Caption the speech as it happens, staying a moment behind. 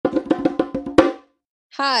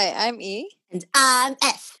Hi, I'm E. And I'm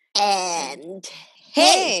F. And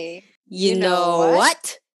Hey, you know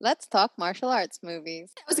what? Let's talk martial arts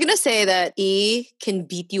movies. I was gonna say that E can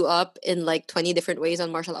beat you up in like 20 different ways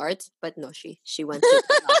on martial arts, but no, she went to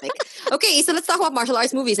the topic. Okay, so let's talk about martial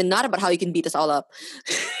arts movies and not about how you can beat us all up.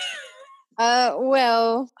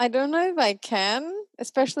 Well, I don't know if I can,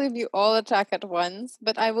 especially if you all attack at once,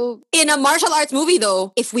 but I will. In a martial arts movie,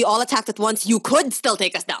 though, if we all attacked at once, you could still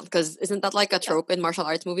take us down. Because isn't that like a trope in martial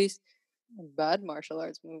arts movies? Bad martial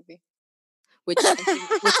arts movie. Which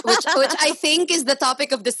I think is the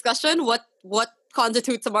topic of discussion. What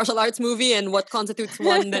constitutes a martial arts movie and what constitutes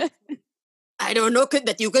one that I don't know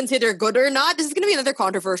that you consider good or not. This is going to be another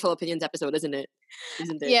controversial opinions episode, isn't it?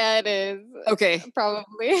 Yeah, it is. Okay.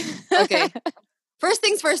 Probably. Okay. First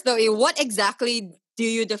things first, though. What exactly do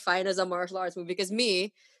you define as a martial arts movie? Because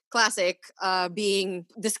me, classic, being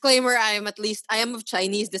disclaimer, I am of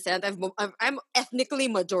Chinese descent. I'm ethnically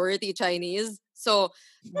majority Chinese, so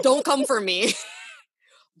don't come for me.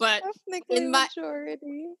 But Ethnically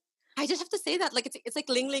majority. I just have to say that, like, it's like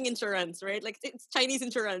Ling Ling insurance, right? Like, it's Chinese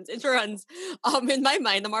insurance. In my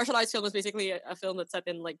mind, the martial arts film is basically a film that's set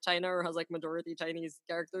in like China or has like majority Chinese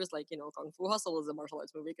characters. Like, Kung Fu Hustle is a martial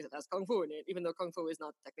arts movie because it has kung fu in it, even though kung fu is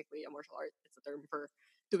not technically a martial art. It's a term for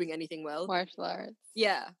doing anything well. Martial arts.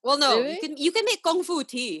 Yeah. Well, no, Really? you can make kung fu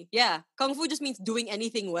tea. Yeah, kung fu just means doing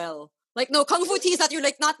anything well. Like, no, kung fu tea is that you're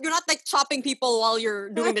not like chopping people while you're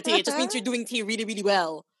doing the tea. It just means you're doing tea really, really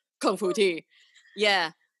well. Kung fu tea.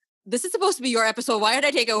 Yeah. This is supposed to be your episode. Why did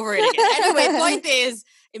I take over it again? Anyway, point is,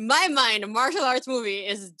 in my mind, a martial arts movie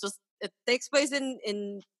is just, it takes place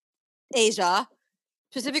in Asia,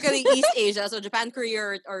 specifically East Asia, so Japan,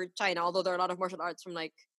 Korea, or China, although there are a lot of martial arts from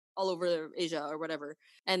like all over Asia or whatever,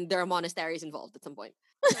 and there are monasteries involved at some point.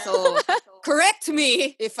 So correct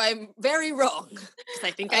me if I'm very wrong, because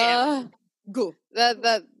I think I am. Go.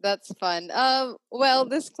 That's fun. Well,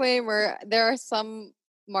 disclaimer: there are some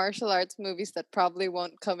martial arts movies that probably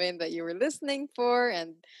won't come in that you were listening for,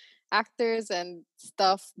 and actors and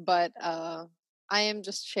stuff. But I am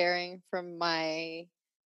just sharing from my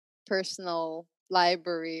personal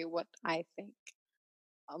library what I think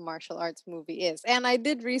a martial arts movie is, and I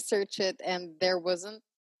did research it, and there wasn't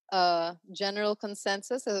a general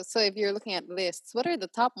consensus. So if you're looking at lists, what are the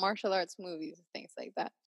top martial arts movies, things like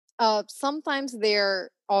that? Sometimes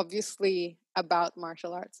they're obviously about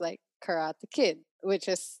martial arts, like Karate Kid, which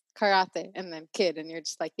is karate and then kid, and you're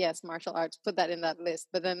just like, yes, martial arts, put that in that list.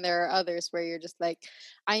 But then there are others where you're just like,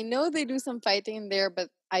 I know they do some fighting in there, but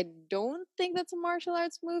I don't think that's a martial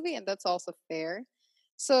arts movie, and that's also fair.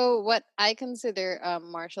 So, what I consider a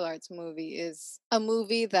martial arts movie is a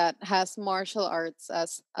movie that has martial arts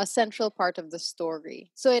as a central part of the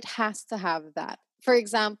story. So, it has to have that. For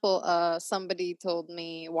example, somebody told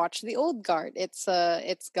me watch The Old Guard. It's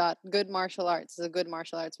got good martial arts. It's a good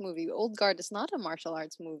martial arts movie. Old Guard is not a martial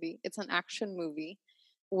arts movie. It's an action movie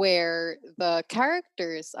where the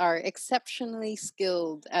characters are exceptionally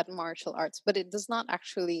skilled at martial arts, but it does not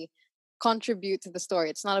actually contribute to the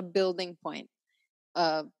story. It's not a building point.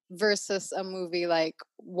 Versus a movie like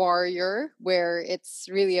Warrior, where it's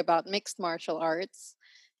really about mixed martial arts,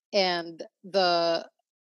 and the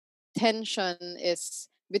tension is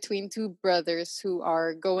between two brothers who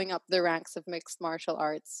are going up the ranks of mixed martial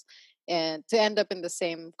arts and to end up in the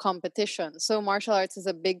same competition. So martial arts is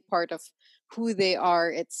a big part of who they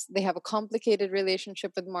are. They have a complicated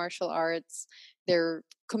relationship with martial arts. Their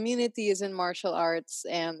community is in martial arts,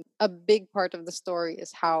 and a big part of the story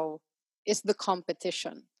is the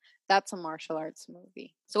competition. That's a martial arts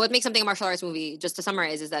movie. So what makes something a martial arts movie, just to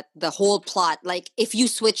summarize, is that the whole plot, like if you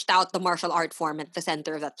switched out the martial art form at the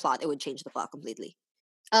center of that plot, it would change the plot completely.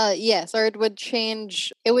 Yes, or it would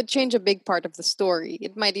change a big part of the story.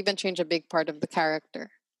 It might even change a big part of the character.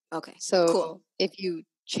 Okay. So cool. If you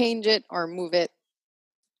change it or move it,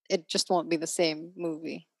 it just won't be the same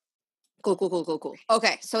movie. Cool.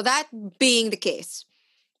 Okay, so that being the case,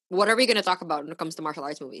 what are we going to talk about when it comes to martial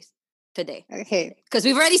arts movies today? Okay. Because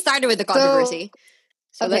we've already started with the controversy.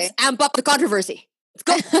 So okay. Let's amp up the controversy. Let's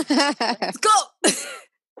go. Let's go.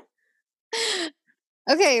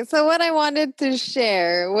 Okay, so what I wanted to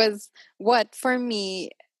share was what, for me,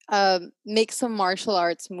 makes a martial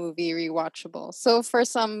arts movie rewatchable. So, for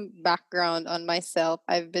some background on myself,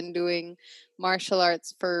 I've been doing martial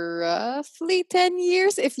arts for roughly 10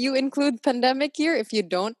 years, if you include pandemic year. If you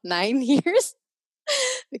don't, 9 years,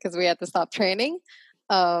 because we had to stop training.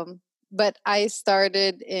 But I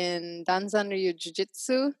started in Danzan Ryu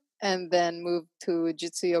Jiu-Jitsu and then moved to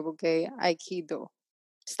Jitsu Yoboge Aikido,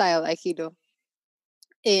 style Aikido,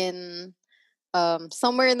 in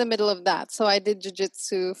somewhere in the middle of that. So I did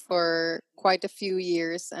jujitsu for quite a few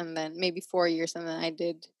years, and then maybe 4 years, and then I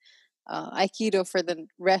did aikido for the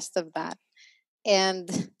rest of that.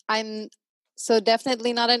 And I'm so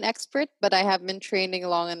definitely not an expert, but I have been training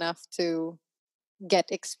long enough to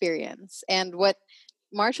get experience. And what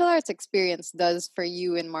martial arts experience does for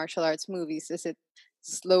you in martial arts movies is it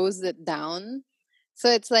slows it down. So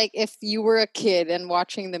it's like if you were a kid and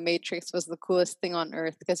watching The Matrix was the coolest thing on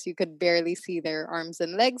earth because you could barely see their arms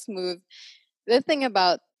and legs move. The thing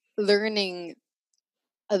about learning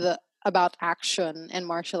about action and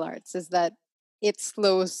martial arts is that it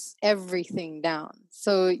slows everything down.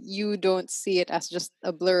 So you don't see it as just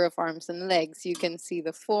a blur of arms and legs. You can see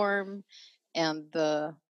the form and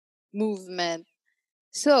the movement.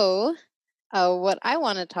 So, what I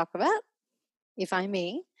want to talk about, if I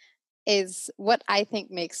may, is what I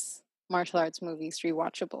think makes martial arts movies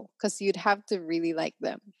rewatchable. Because you'd have to really like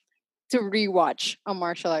them to rewatch a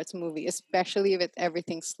martial arts movie, especially if it's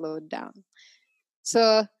everything slowed down.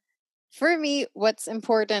 So, for me, what's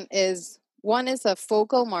important is one is a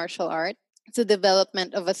focal martial art. It's a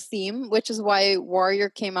development of a theme, which is why Warrior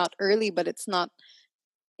came out early, but it's not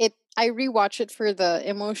it I rewatch it for the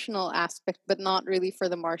emotional aspect, but not really for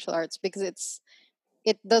the martial arts because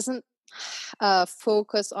it doesn't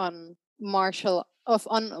focus on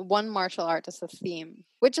on one martial art as a theme,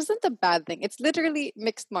 which isn't a bad thing. It's literally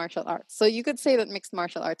mixed martial arts. So you could say that mixed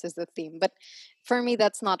martial arts is the theme, but for me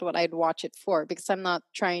that's not what I'd watch it for because I'm not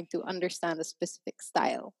trying to understand a specific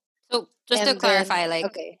style. So just to And then clarify, like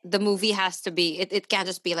okay. the movie has to be it can't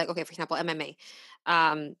just be like, okay, for example, MMA.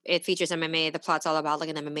 It features MMA, the plot's all about like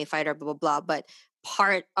an MMA fighter, blah blah blah. But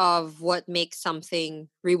part of what makes something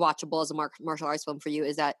rewatchable as a martial arts film for you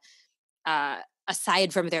is that uh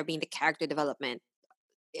aside from there being the character development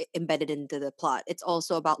embedded into the plot, it's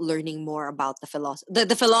also about learning more about the philosophy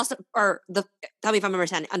the philosophy or the tell me if I'm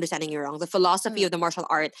understanding you wrong. The philosophy Mm, of the martial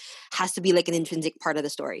art has to be like an intrinsic part of the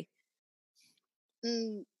story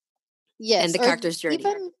mm, and yes, the character's journey.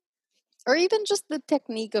 or even just the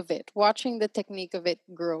technique of it, watching the technique of it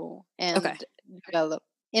grow Okay. and develop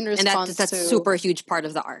in And response that's to. super huge part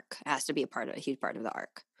of the arc. It has to be a huge part of the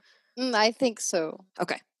arc. I think so.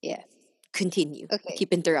 Okay. Yes. Continue. Okay.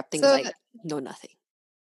 Keep interrupting because So I know nothing.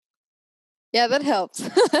 yeah, that helps.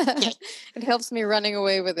 Yeah. It helps me running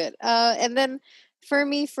away with it. And then for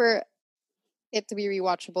me, for it to be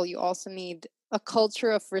rewatchable, you also need a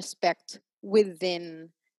culture of respect within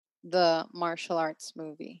the martial arts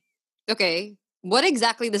movie. Okay. What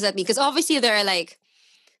exactly does that mean? Because obviously there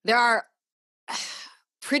are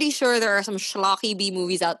pretty sure there are some schlocky B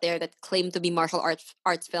movies out there that claim to be martial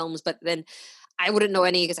arts films, but then I wouldn't know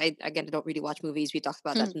any because I again don't really watch movies. We talked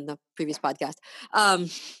about that in the previous podcast. Um,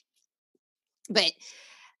 but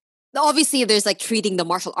obviously there's like treating the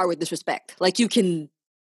martial art with disrespect. Like you can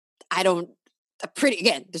I don't a pretty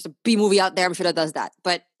again, there's a B movie out there, I'm sure that does that.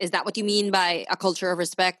 But is that what you mean by a culture of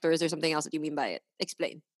respect, or is there something else that you mean by it?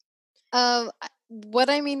 Explain. What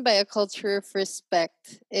I mean by a culture of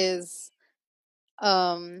respect is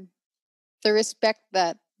um, the respect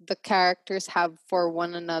that the characters have for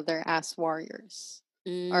one another as warriors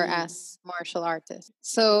or Mm. as martial artists.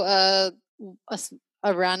 So, a, s-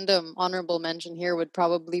 a random honorable mention here would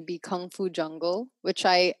probably be Kung Fu Jungle, which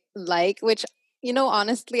I like, which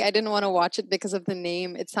honestly, I didn't want to watch it because of the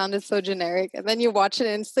name. It sounded so generic. And then you watch it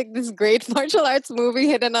and it's like this great martial arts movie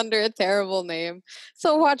hidden under a terrible name.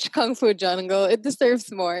 So watch Kung Fu Jungle. It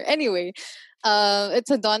deserves more. Anyway, it's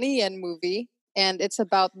a Donnie Yen movie and it's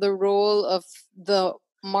about the role of the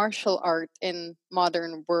martial art in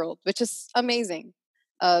modern world, which is amazing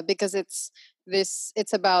because it's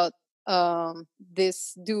about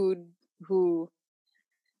this dude who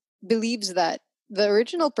believes that the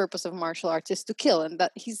original purpose of martial arts is to kill, and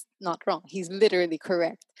that he's not wrong. He's literally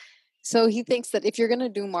correct. So he thinks that if you're going to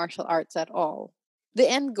do martial arts at all, the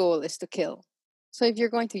end goal is to kill. So if you're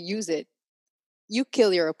going to use it, you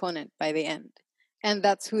kill your opponent by the end. And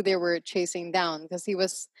that's who they were chasing down because he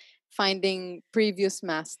was finding previous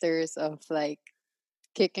masters of like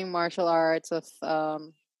kicking martial arts of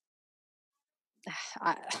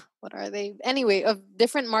what are they anyway, of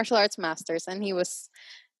different martial arts masters, and he was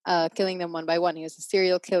killing them one by one. He was a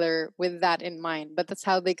serial killer with that in mind, but that's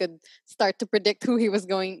how they could start to predict who he was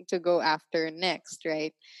going to go after next,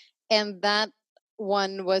 right? And that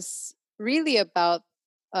one was really about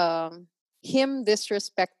um, him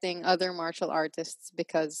disrespecting other martial artists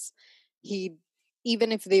because he,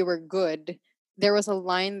 even if they were good, there was a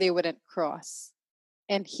line they wouldn't cross,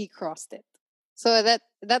 and he crossed it. So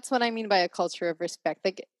that's what I mean by a culture of respect.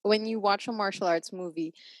 Like when you watch a martial arts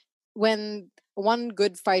movie, when one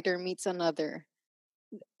good fighter meets another,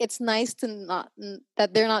 it's nice to not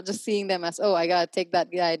that they're not just seeing them as, oh, I gotta take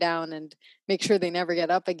that guy down and make sure they never get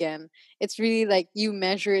up again. It's really like you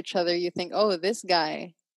measure each other. You think, oh, this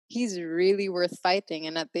guy, he's really worth fighting.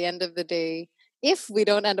 And at the end of the day, if we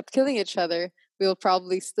don't end up killing each other, we'll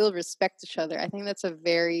probably still respect each other. I think that's a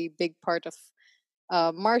very big part of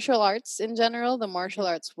martial arts in general, the martial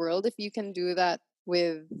arts world. If you can do that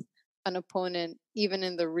with an opponent, even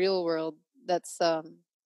in the real world, that's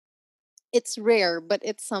it's rare, but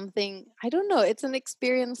it's something, I don't know. It's an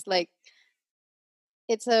experience, like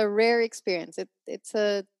it's a rare experience. It's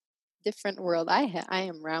a different world. I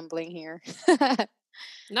am rambling here,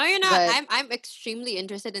 No, you're not. but I'm extremely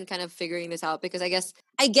interested in kind of figuring this out because I guess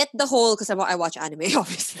I get the whole because I watch anime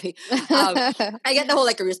obviously. I get the whole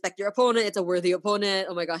like respect your opponent. It's a worthy opponent.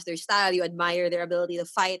 Oh my gosh, their style. You admire their ability to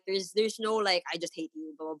fight. There's no like I just hate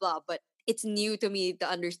you blah blah blah. But it's new to me to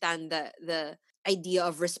understand the idea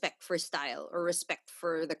of respect for style or respect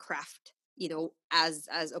for the craft. You know, as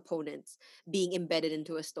opponents being embedded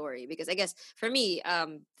into a story because I guess for me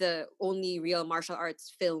the only real martial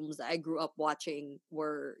arts films that I grew up watching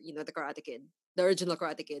were the Karate Kid, the original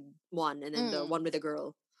Karate Kid one, and then the Mm. one with the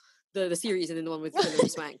girl, the series, and then the one with Hilary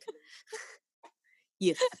Swank.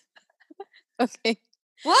 Yes. Okay.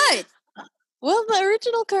 What? Well, the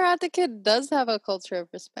original Karate Kid does have a culture of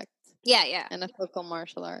respect Yeah. and a focal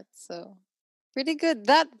martial arts, so pretty good.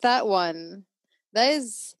 That one, that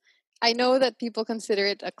is. I know that people consider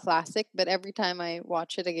it a classic, but every time I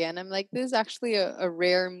watch it again, I'm like, this is actually a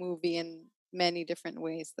rare movie in many different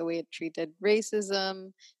ways. The way it treated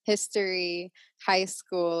racism, history, high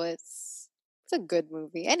school. It's a good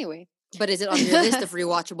movie. Anyway. But is it on your list of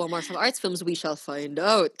rewatchable martial arts films? We shall find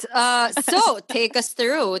out. So take us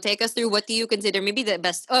through. Take us through. What do you consider maybe the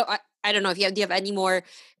best? Oh, I don't know if you have. Do you have any more?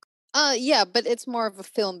 Yeah, but it's more of a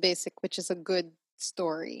film basic, which is a good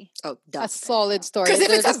story. Oh, duh. A solid story. Because if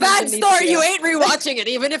There it's a doesn't bad even need to story, be you a- ain't rewatching it,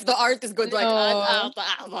 even if the art is good. Like, No.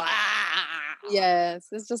 Yes,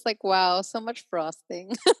 it's just like, wow, so much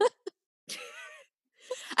frosting.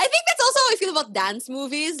 I think that's also how I feel about dance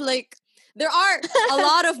movies. Like, there are a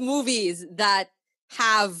lot of movies that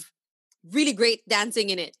have really great dancing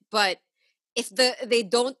in it, but if they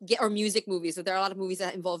don't get or music movies, so there are a lot of movies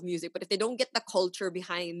that involve music, but if they don't get the culture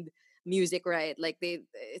behind music right, like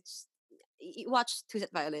it's you watch Two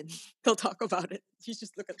Set Violin, they'll talk about it. You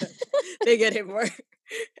just look at them, they get it more.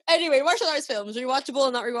 Anyway, martial arts films,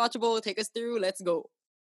 rewatchable, not rewatchable. Take us through. Let's go.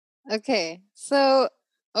 Okay, so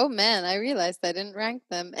oh man, I realized I didn't rank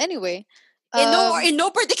them. Anyway, In no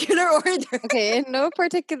particular order. okay, in no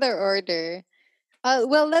particular order.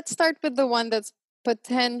 Well, let's start with the one that's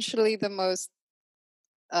potentially the most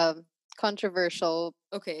um controversial,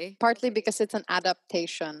 Okay. partly because it's an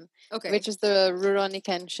adaptation, Okay. which is the Rurouni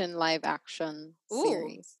Kenshin live action Ooh.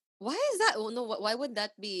 series. Why is that? Oh no, why would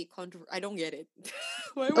that be I don't get it.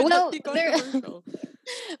 Why would that Well, be there. controversial?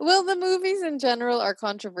 Well, the movies in general are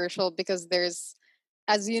controversial because there's,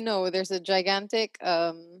 as you know, there's a gigantic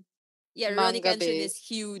Yeah, Rurouni manga Kenshin base, is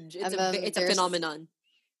huge. and then It's a there's, phenomenon.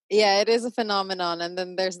 yeah, it is a phenomenon, and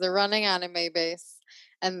then there's the running anime base,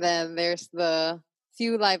 and then there's the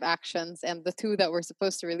few live actions, and the two that were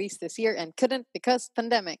supposed to release this year and couldn't because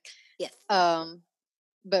pandemic. Yes.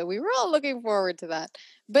 But we were all looking forward to that.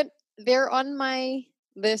 But they're on my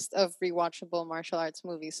list of rewatchable martial arts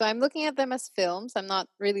movies. So I'm looking at them as films. I'm not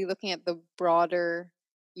really looking at the broader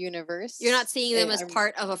universe. You're not seeing them as I'm,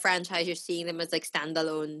 part of a franchise. You're seeing them as like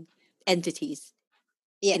standalone entities,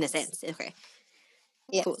 in a yes. sense. Okay.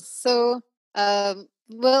 Yes. Cool. So,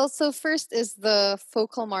 well, so first is the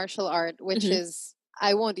focal martial art, which Mhm. is,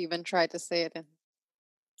 I won't even try to say it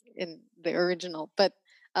in the original, but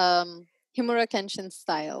Himura Kenshin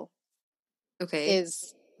style Okay.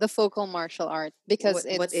 is the focal martial art because What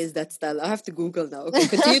it's, is that style? I have to Google now. Okay,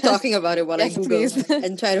 continue talking about it while I yes, Google please.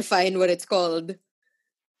 and try to find what it's called.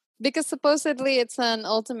 Because supposedly it's an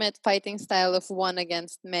ultimate fighting style of one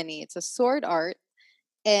against many. It's a sword art,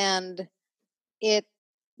 and it,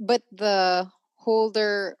 but the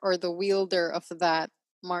holder or the wielder of that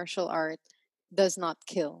martial art does not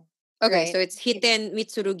kill, Okay, right? so it's Hiten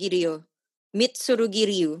Mitsurugiryu.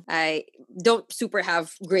 Mitsurugiryu. I don't super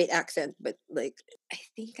have great accent, but like I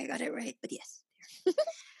think I got it right. But yes,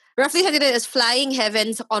 roughly had it as Flying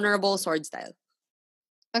Heaven's honorable sword style.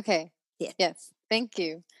 Okay. Yeah. Yes. Thank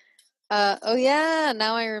you. Oh yeah,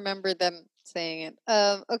 now I remember them saying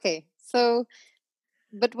it. Okay. So,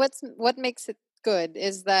 but what makes it good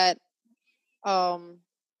is that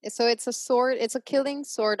so it's a sword, it's a killing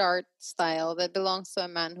sword art style that belongs to a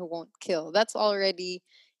man who won't kill. That's already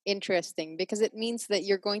interesting because it means that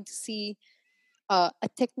you're going to see, a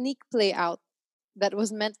technique play out that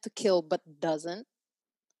was meant to kill but doesn't.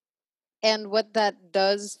 and what that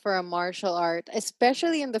does for a martial art,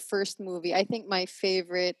 especially in the first movie. I think my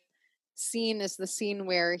favorite scene is the scene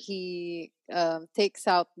where he takes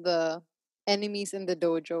out the enemies in the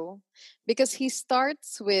dojo, because he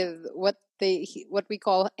starts with what we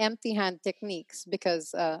call empty hand techniques,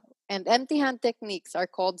 because and empty hand techniques are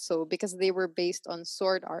called so because they were based on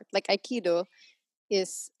sword art. Like aikido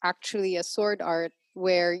is actually a sword art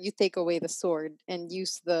where you take away the sword and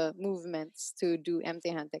use the movements to do empty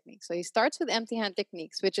hand techniques. So he starts with empty hand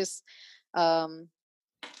techniques, um,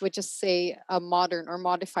 which is say a modern or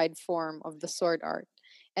modified form of the sword art.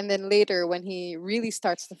 And then later, when he really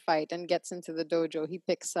starts to fight and gets into the dojo,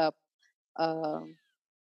 um,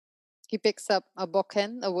 he picks up a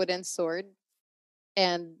bokken, a wooden sword,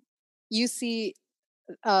 and you see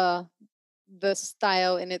uh, the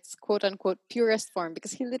style in its quote unquote purest form,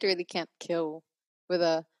 because he literally can't kill with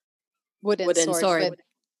a wooden Wooden sword, sword. but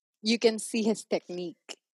you can see his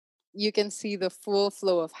technique. You can see the full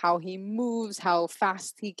flow of how he moves, how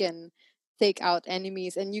fast he can take out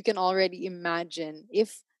enemies, and you can already imagine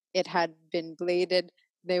if it had been bladed,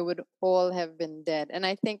 they would all have been dead. And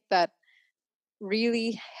I think that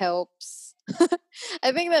really helps.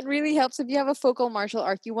 I think that really helps if you have a focal martial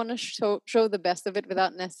art. You want to show the best of it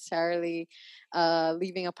without necessarily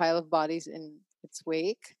leaving a pile of bodies in its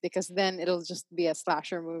wake, because then it'll just be a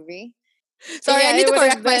slasher movie. So Sorry, I yeah, need it to would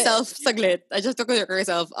correct have been myself. Saglit. I just have to correct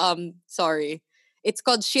myself. Sorry. It's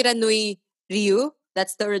called Shiranui Ryu.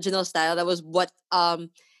 That's the original style. That was what Hiten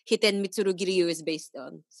Mitsurugi Ryu is based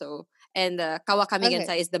on. So, and Kawakami okay.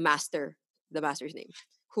 Gensai is the master's name,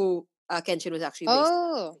 who Kenshin was actually based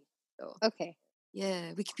on. Oh, So, okay.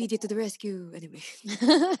 yeah, Wikipedia to the rescue. Anyway,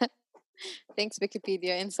 Thanks,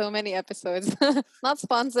 Wikipedia, in so many episodes. Not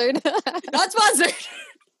sponsored. not sponsored.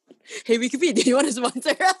 Hey, Wikipedia, you want to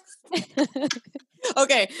sponsor us?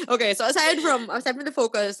 Okay. So aside from the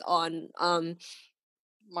focus on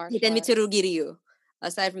Martial Hiten arts. Mitsurugi Ryu,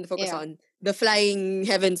 aside from the focus Yeah. on the flying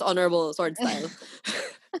heavens honorable sword style,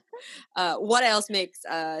 what else makes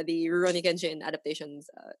the Rurouni Kenshin adaptations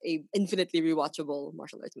a infinitely rewatchable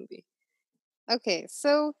martial arts movie? Okay,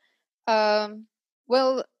 so, um,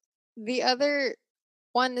 well, the other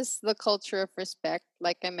one is the culture of respect,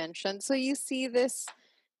 like I mentioned. So you see this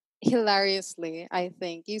hilariously, I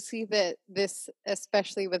think. You see that this,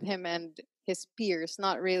 especially with him and his peers,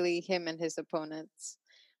 not really him and his opponents.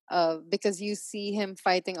 Because you see him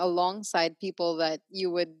fighting alongside people that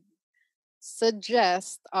you would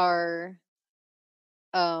suggest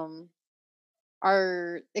um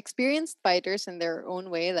are experienced fighters in their own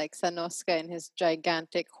way, like Sanosuke and his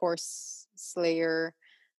gigantic horse slayer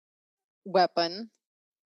weapon,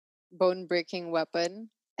 bone breaking weapon,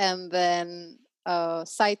 and then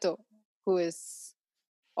Saito, who is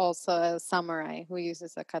also a samurai who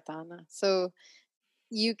uses a katana. So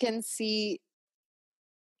you can see,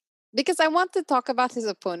 because I want to talk about his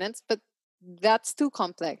opponents, but that's too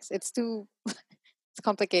complex. It's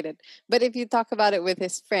complicated. But if you talk about it with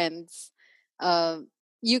his friends, um,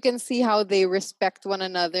 you can see how they respect one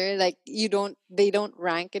another. Like they don't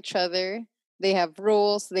rank each other. They have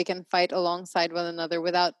roles. They can fight alongside one another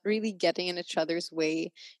without really getting in each other's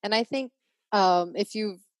way. And I think if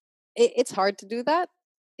you, it's hard to do that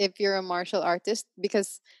if you're a martial artist,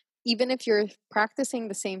 because even if you're practicing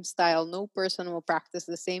the same style, no person will practice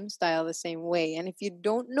the same style the same way. And if you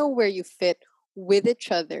don't know where you fit with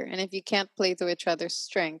each other, and if you can't play to each other's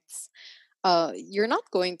strengths, you're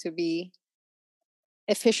not going to be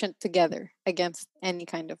efficient together against any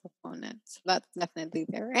kind of opponent. So that's definitely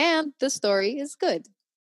there, and the story is good.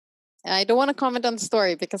 I don't want to comment on the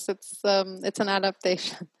story because it's an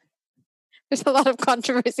adaptation. There's a lot of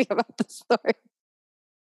controversy about the story.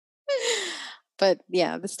 But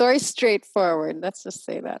yeah, the story's straightforward. Let's just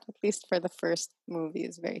say that. At least for the first movie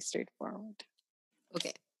is very straightforward.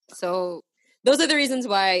 Okay, so those are the reasons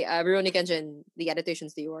why Rurouni Kenshin, the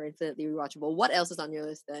adaptations to you are infinitely rewatchable. What else is on your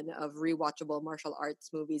list then of rewatchable martial arts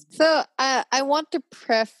movies? So I want to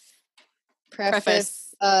preface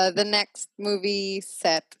Preface. the next movie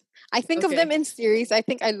set. I think of them Okay. in series. I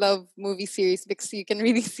think I love movie series because you can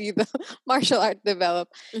really see the martial art develop.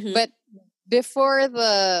 Mm-hmm. But before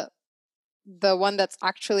the one that's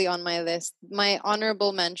actually on my list, my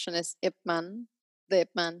honorable mention is Ip Man, the Ip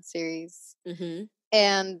Man series. Mm-hmm.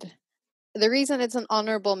 And the reason it's an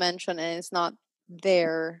honorable mention and it's not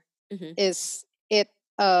there Mm-hmm. is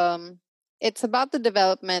it's about the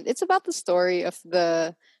development. It's about the story of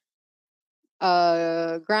the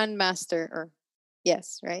grandmaster, or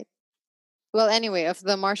yes, right? Well, anyway, of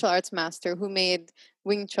the martial arts master who made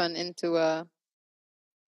Wing Chun into a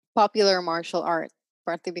popular martial art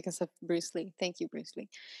partly because of Bruce Lee. Thank you, Bruce Lee.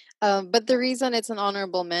 But the reason it's an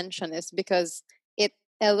honorable mention is because it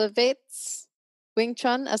elevates Wing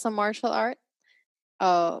Chun as a martial art,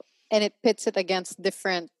 uh, and it pits it against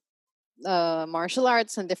different martial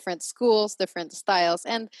arts and different schools, different styles.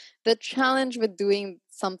 And the challenge with doing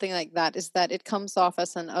something like that is that it comes off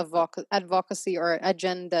as an advocacy or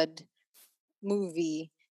agendad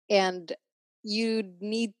movie, and you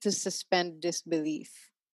need to suspend disbelief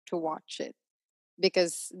to watch it,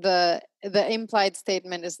 because the implied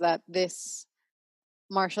statement is that this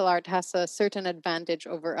martial art has a certain advantage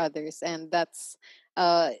over others, and that's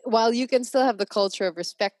while you can still have the culture of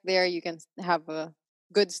respect there, you can have a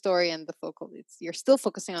good story and the you're still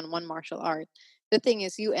focusing on one martial art. The thing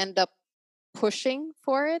is, you end up pushing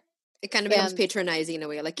for it, It kind of becomes and patronizing in a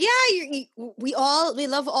way. Like, yeah, we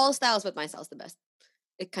love all styles, but my style's the best.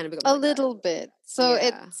 It kind of becomes a like that. little bit. So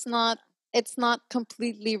Yeah. it's not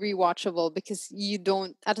completely rewatchable, because you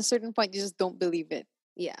don't, at a certain point, you just don't believe it.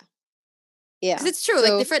 Yeah. Yeah. Because it's true,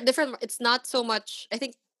 So, like different. It's not so much. I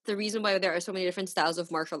think the reason why there are so many different styles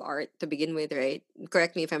of martial art to begin with, right?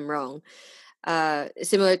 Correct me if I'm wrong.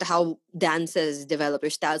 Similar to how dances developed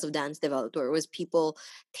or styles of dance developed, or was people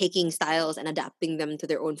taking styles and adapting them to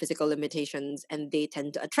their own physical limitations, and they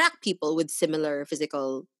tend to attract people with similar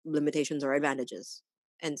physical limitations or advantages.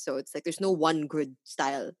 And so it's like there's no one good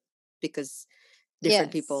style, because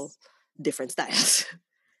different people, yes. different styles.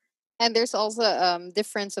 And there's also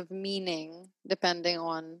difference of meaning depending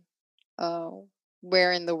on uh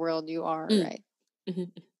where in the world you are, Mm. right?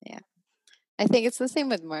 Mhm. Yeah. I think it's the same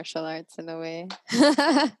with martial arts in a way.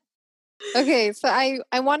 Okay, so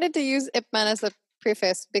I wanted to use Ip Man as a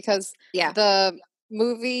preface because Yeah. the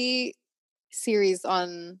movie series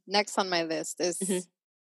on next on my list is Mhm.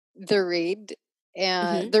 The Raid,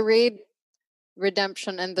 Mhm. The Raid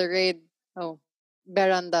Redemption, and The Raid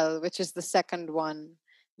Berandal, which is the second one,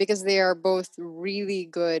 because they are both really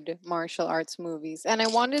good martial arts movies. And I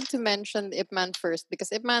wanted to mention Ip Man first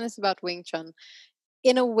because Ip Man is about Wing Chun.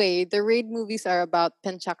 In a way, the Raid movies are about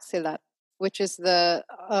Pencak Silat, which is the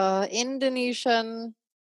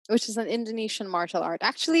which is an Indonesian martial art.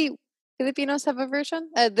 Actually, Filipinos have a version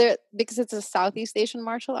because it's a Southeast Asian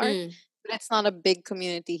martial art, Mm. but it's not a big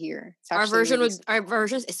community here. It's Our actually version really would our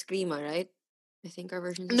version is Eskrima, right? I think our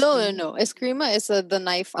version is no, no, Eskrima. no. Eskrima is the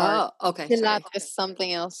knife art. Oh, okay. Silat Sorry. is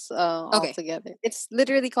something else Okay. altogether. It's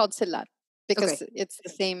literally called Silat because Okay. it's the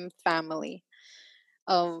same family.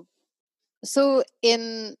 Um, so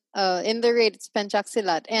in the raid, it's Pencak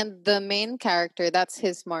Silat, and the main character, that's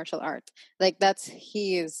his martial art. Like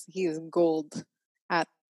he is gold at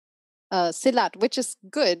Silat, which is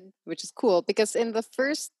good, which is cool, because in the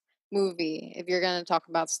first movie, if you're gonna talk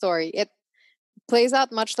about story, it plays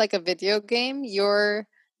out much like a video game. Your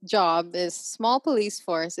job is small police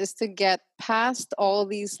force is to get past all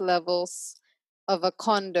these levels of a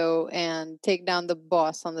condo and take down the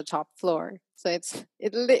boss on the top floor. So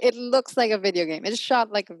it looks like a video game. It's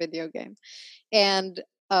shot like a video game. And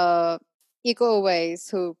Iko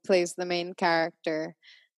Uwais, who plays the main character,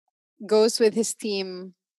 goes with his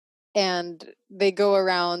team, and they go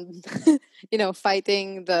around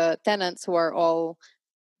fighting the tenants, who are all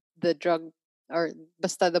the drug or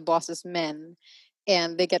basta the boss's men,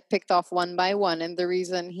 and they get picked off one by one. And the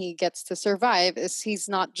reason he gets to survive is he's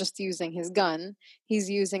not just using his gun, he's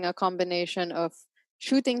using a combination of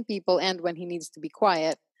shooting people and, when he needs to be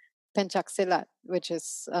quiet, pencak silat, which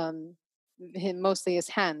is mostly his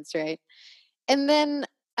hands, right? And then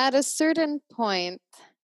at a certain point,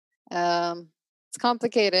 it's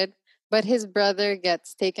complicated, but his brother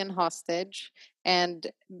gets taken hostage, and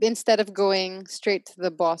instead of going straight to the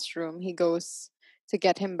boss room, he goes to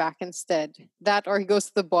get him back instead. That, or he goes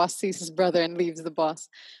to the boss, sees his brother, and leaves the boss.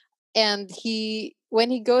 And when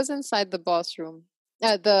he goes inside the boss room,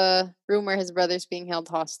 the room where his brother's being held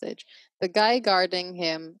hostage, the guy guarding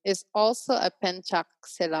him is also a pencak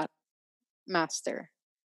silat master.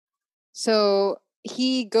 So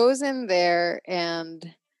he goes in there,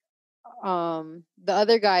 and the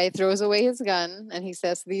other guy throws away his gun, and he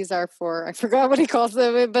says, these are for, I forgot what he calls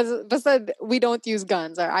them, but said, we don't use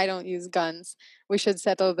guns, or I don't use guns, we should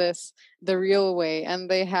settle this the real way. And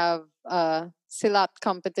they have silat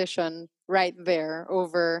competition right there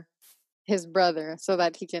over his brother, so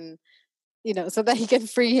that he can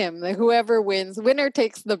free him. Like, whoever wins, winner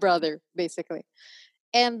takes the brother, basically.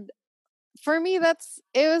 And for me, it's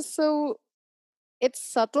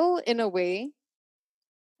subtle in a way,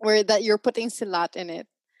 where that you're putting silat in it.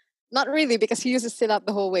 Not really, because he uses silat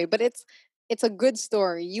the whole way, but it's a good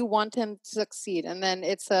story. You want him to succeed, and then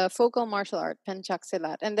it's a focal martial art, Pencak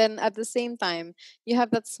Silat, and then at the same time you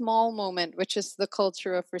have that small moment, which is the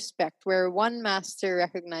culture of respect, where one master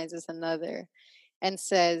recognizes another and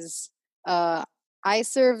says, "I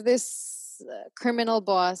serve this criminal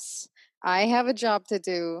boss. I have a job to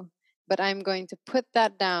do, but I'm going to put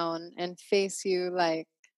that down and face you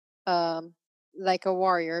um, like a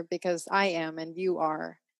warrior because I am and you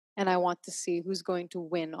are, and I want to see who's going to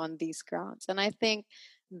win on these grounds." And I think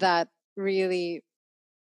that really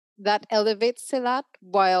that elevates Silat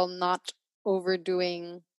while not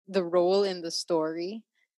overdoing the role in the story.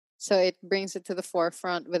 So it brings it to the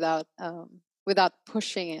forefront without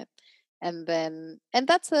pushing it, and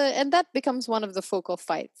that becomes one of the focal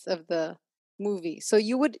fights of the movie. So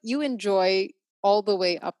you enjoy all the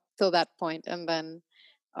way up till that point, and then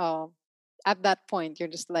uh, at that point you're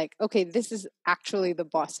just like, okay, this is actually the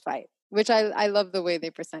boss fight, which I love the way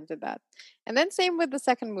they presented that. And then same with the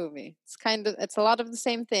second movie. It's a lot of the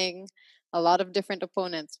same thing, a lot of different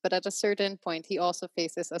opponents, but at a certain point he also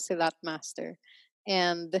faces a Silat master,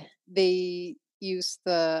 and they use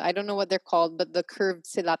I don't know what they're called, but the curved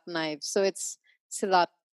Silat knives. So it's Silat,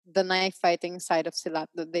 the knife fighting side of Silat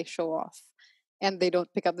that they show off. And they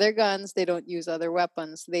don't pick up their guns, they don't use other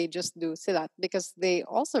weapons, they just do Silat because they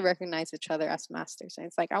also recognize each other as masters. And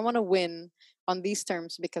it's like, I want to win on these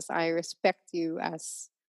terms because I respect you as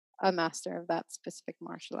a master of that specific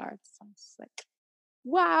martial arts. So I'm just like,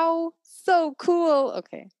 wow, so cool.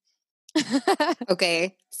 Okay.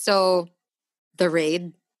 Okay, so the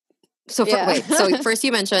raid. So Yeah. so first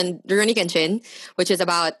you mentioned Rurouni Kenshin, which is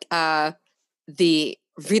about the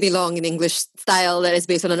really long in English style that is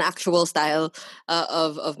based on an actual style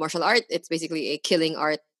of martial art. It's basically a killing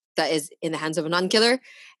art that is in the hands of a non-killer.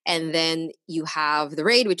 And then you have the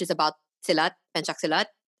raid, which is about Silat, Pencak Silat.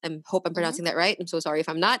 I hope I'm pronouncing that right. I'm so sorry if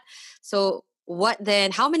I'm not. So what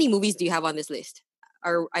then? How many movies do you have on this list?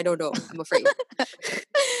 Or I don't know. I'm afraid.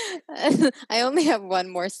 I only have one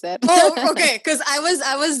more set. Oh, okay. Because I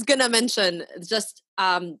was gonna mention just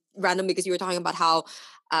random because you were talking about how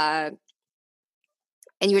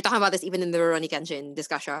and you were talking about this even in the Rurouni Kenshin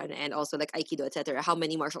discussion and also like Aikido, etc. How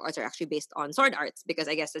many martial arts are actually based on sword arts? Because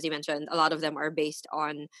I guess as you mentioned, a lot of them are based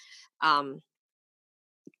on um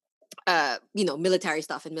military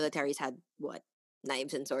stuff, and militaries had what,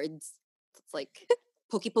 knives and swords. It's like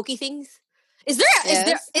pokey things. Is there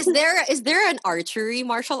Yes. is there an archery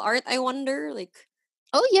martial art, I wonder? Like,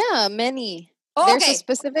 Oh yeah, many. oh, There's a okay.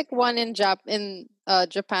 specific one in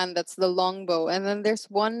Japan that's the longbow, and then there's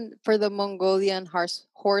one for the Mongolian The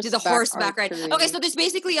horseback horseback ride. Okay, so archery. there's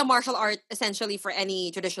basically a martial art essentially for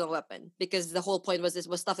any traditional weapon, because the whole point was this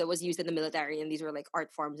was stuff that was used in the military, and these were like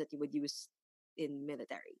art forms that you would use in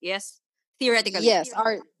military. Yes, theoretically. Yes,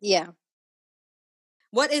 art. Yeah.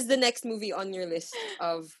 What is the next movie on your list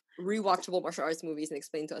of rewatchable martial arts movies, and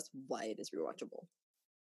explain to us why it is rewatchable?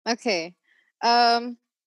 Okay. Um,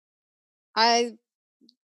 I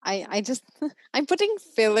I just I'm putting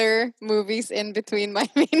filler movies in between my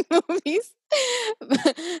main movies.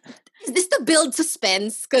 Is this to build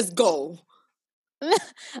suspense? Cause go.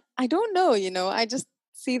 I don't know, I just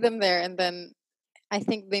see them there and then I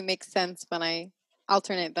think they make sense when I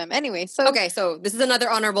alternate them. Anyway, so Okay, so this is another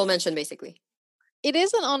honorable mention, basically. it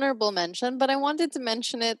is an honorable mention, but I wanted to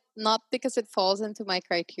mention it not because it falls into my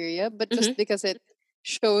criteria, but just Mm-hmm. because it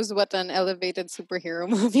shows what an elevated superhero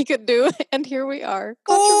movie could do. And here we are.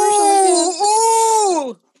 Controversial again.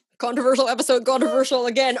 Ooh! Controversial episode, controversial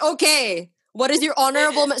again. Okay. What is your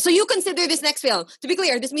honorable so you consider this next film? To be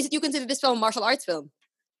clear, this means that you consider this film a martial arts film.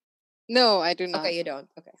 No, I do not. Okay, you don't.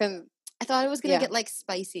 Okay. 'Cause- I thought it was gonna yeah. get like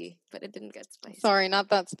spicy, but it didn't get spicy. Sorry, not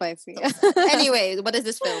that spicy. Anyway, what is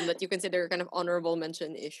this film that you consider kind of honorable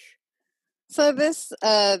mention ish? So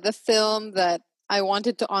the film that I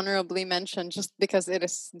wanted to honorably mention just because it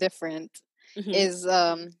is different Mm-hmm. is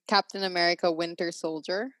Captain America Winter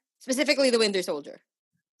Soldier. Specifically the Winter Soldier.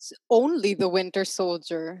 Only the Winter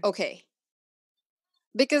Soldier. Okay.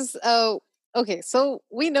 Because okay, so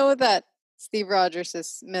we know that Steve Rogers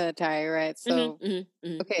is military, right? So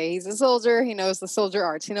okay, he's a soldier, he knows the soldier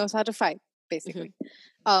arts, he knows how to fight, basically.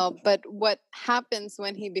 But what happens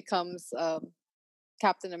when he becomes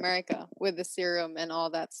Captain America with the serum and all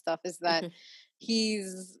that stuff is that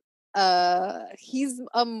he's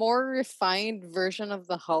a more refined version of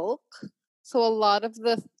the Hulk. So a lot of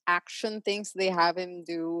the action things they have him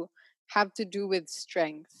do have to do with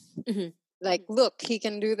strength. Like, look, he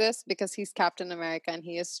can do this because he's Captain America and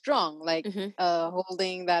he is strong. Like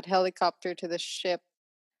holding that helicopter to the ship,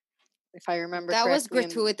 if I remember that correctly. was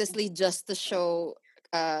gratuitously just to show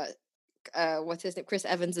what's his name, Chris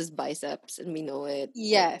Evans's biceps, and we know it.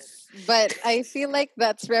 Yes, but I feel like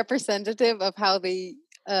that's representative of how they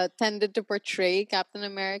tended to portray Captain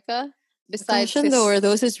America. The Besides question though, his, are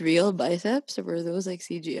those his real biceps or were those like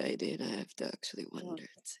CGI? And I have to actually wonder.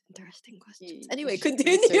 It's interesting questions. you Anyway, should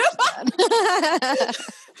continue. research that.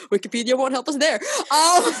 Wikipedia won't help us there.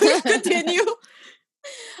 Continue.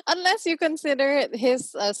 Unless you consider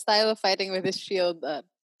his style of fighting with his shield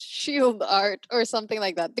art or something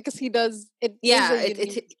like that, because he does it is Yeah, a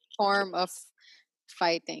unique form of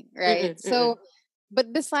fighting, right? So,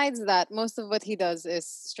 but besides that, most of what he does is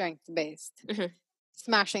strength based, Mhm.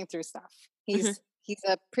 smashing through stuff. He's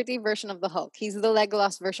a pretty version of the Hulk. He's the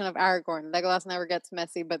Legolas version of Aragorn. Legolas never gets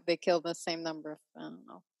messy, but they kill the same number of, I don't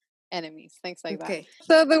know, enemies, things like that. Okay.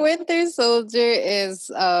 So the Winter Soldier is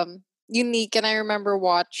unique, and I remember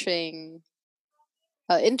watching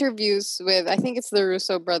interviews with, I think it's the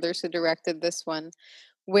Russo brothers who directed this one,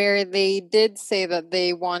 where they did say that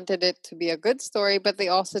they wanted it to be a good story, but they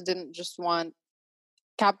also didn't just want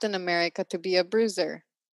Captain America to be a bruiser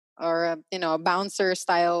or a bouncer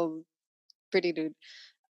style pretty dude.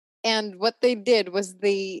 And what they did was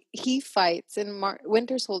he fights in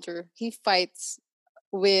Winter Soldier. He fights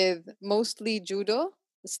with mostly judo,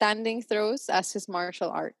 standing throws as his martial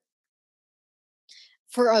art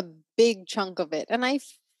for a big chunk of it. And I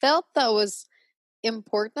felt that was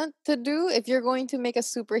important to do. If you're going to make a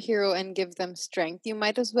superhero and give them strength, you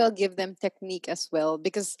might as well give them technique as well,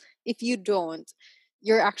 because if you don't,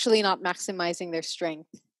 you're actually not maximizing their strength.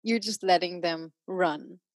 You're just letting them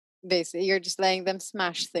run. Basically, you're just letting them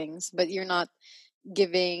smash things, but you're not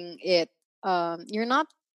giving it you're not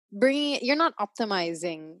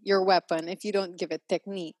optimizing your weapon if you don't give it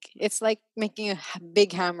technique. It's like making a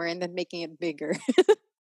big hammer and then making it bigger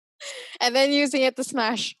and then using it to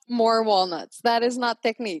smash more walnuts. That is not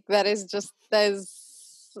technique. That's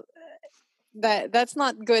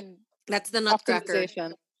not good That's the Nutcracker.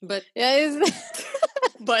 optimization. But Yeah,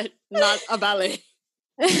 but not a ballet.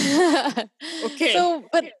 Okay. So,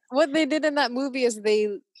 but what they did in that movie is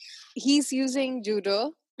he's using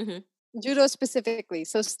judo, Mhm. judo specifically.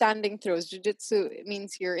 So standing throws, jujitsu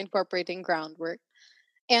means you're incorporating groundwork,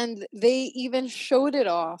 and they even showed it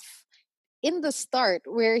off in the start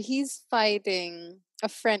where he's fighting a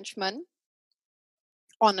Frenchman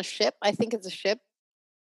on a ship. I think it's a ship,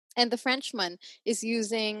 and the Frenchman is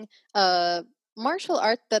using a martial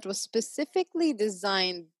art that was specifically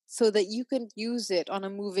designed so that you can use it on a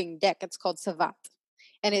moving deck. It's called savat,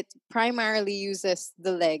 and it primarily uses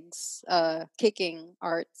the legs, kicking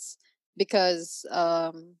arts, because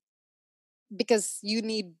you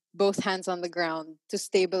need both hands on the ground to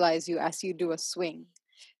stabilize you as you do a swing.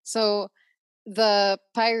 So the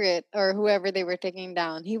pirate or whoever they were taking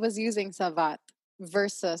down, he was using savat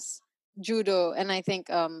versus judo, and I think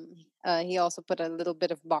he also put a little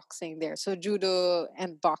bit of boxing there. So judo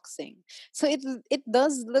and boxing. So it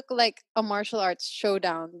does look like a martial arts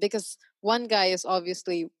showdown, because one guy is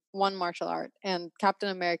obviously one martial art, and Captain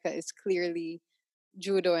America is clearly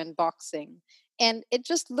judo and boxing. And it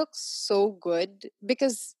just looks so good,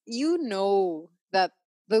 because that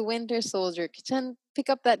the Winter Soldier can pick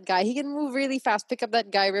up that guy. He can move really fast, pick up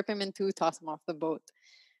that guy, rip him in two, toss him off the boat.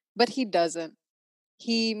 But he doesn't.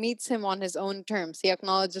 He meets him on his own terms. He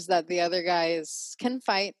acknowledges that the other guys can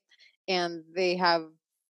fight, and they have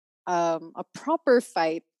a proper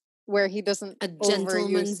fight where he doesn't A overuse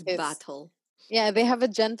gentleman's his. battle. Yeah, they have a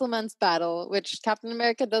gentleman's battle, which Captain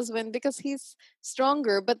America does win because he's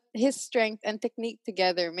stronger, but his strength and technique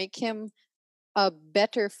together make him a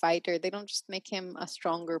better fighter. They don't just make him a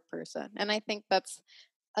stronger person. And I think that's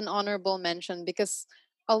an honorable mention, because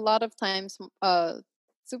a lot of times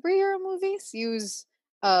superhero movies use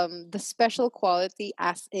the special quality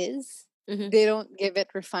as is. Mhm. They don't give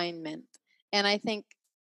it refinement. And I think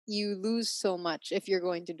you lose so much if you're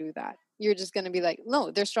going to do that. You're just going to be like,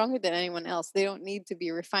 no, they're stronger than anyone else. They don't need to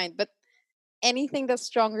be refined. But anything that's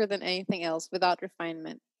stronger than anything else without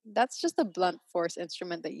refinement, that's just a blunt force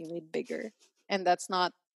instrument that you made bigger. And that's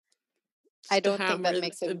not, I Just don't think that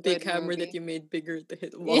makes a a big good hammer that movie. you made bigger to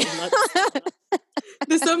hit Yeah. walnuts.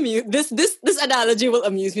 This analogy will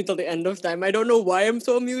amuse me till the end of time. I don't know why I'm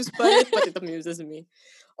so amused by it, but it amuses me.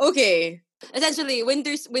 Okay. Essentially,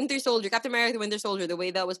 Winter Soldier, Captain America, Winter Soldier, the way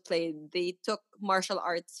that was played, they took martial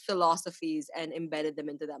arts philosophies and embedded them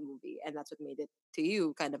into that movie, and that's what made it, to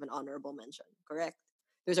you, kind of an honorable mention. Correct?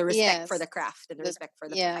 There's a respect for Yes. the craft and a respect for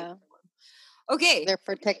the fight. Yeah. Okay. They're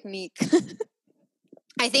for technique.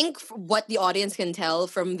 I think what the audience can tell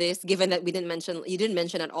from this, given that you didn't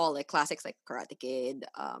mention at all like classics like Karate Kid,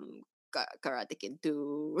 Karate Kid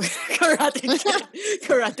 2, Karate Kid,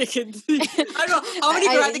 Karate Kid 3. I don't know how many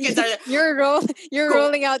Karate Kids are there. You're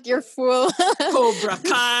rolling out your full Cobra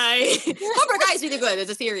Kai. Cobra Kai is really good.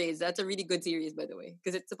 It's a series. That's a really good series, by the way,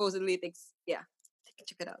 because it supposedly takes. Yeah,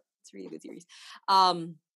 check it out. It's a really good series.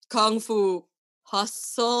 Kung Fu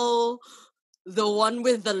Hustle, the one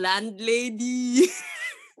with the landlady.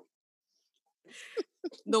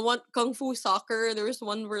 The one Kung Fu Soccer. There was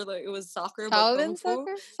one where like it was soccer, but Kung Shaolin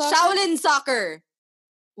Fu. soccer? Shaolin Soccer.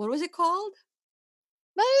 What was it called?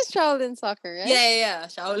 That is Shaolin soccer, right? Yeah.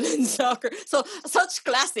 Shaolin Soccer. So such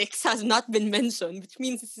classics has not been mentioned, which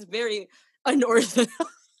means this is very unorthodox.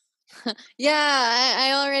 Yeah,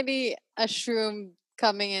 I already assumed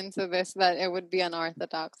coming into this that it would be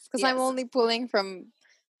unorthodox because I'm Yes. only pulling from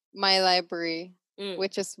my library,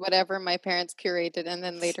 which is whatever my parents curated, and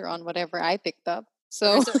then later on whatever I picked up.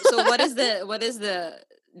 So, So what is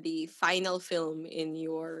the final film in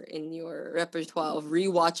your repertoire of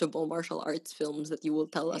rewatchable martial arts films that you will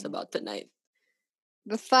tell us about tonight?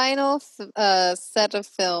 the final set of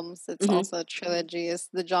films, it's Mhm. also a trilogy, is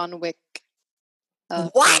the John Wick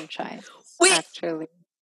What? franchise. Wait. Actually,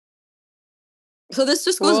 So this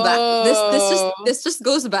just goes back. Whoa. This just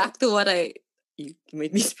goes back to what you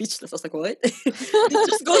made me speechless. I was like, what? It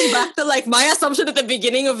just goes back to like my assumption at the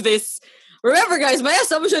beginning of this. Remember, guys, my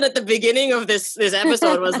assumption at the beginning of this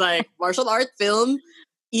episode was like martial art film,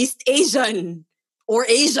 East Asian or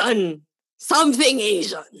Asian, something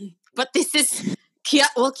Asian. But this is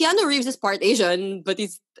Keanu Reeves is part Asian, but he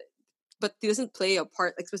doesn't play a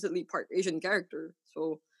explicitly part Asian character.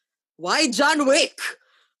 So why John Wick?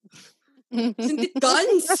 Isn't it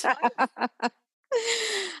guns?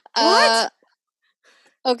 What?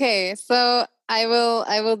 Okay, so I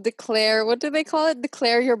will declare, what do they call it?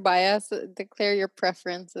 Declare your bias, declare your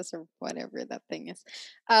preferences, or whatever that thing is.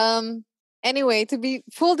 Anyway, to be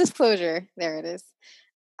full disclosure, there it is.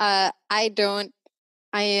 I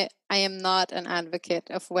am not an advocate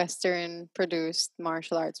of Western produced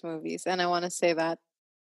martial arts movies, and I want to say that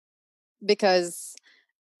because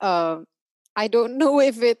I don't know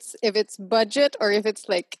if it's budget or if it's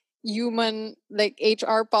like human like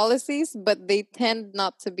HR policies, but they tend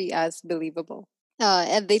not to be as believable.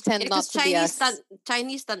 And they tend not Because to be as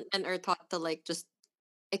Chinese stuntmen are taught to like just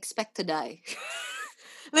expect to die.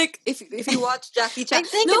 Like if you watch Jackie Chan, I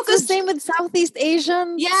think it's the same with Southeast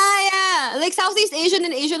Asian. Yeah. Like Southeast Asian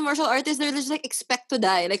and Asian martial artists, they're just like expect to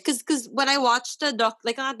die. Like because when I watched a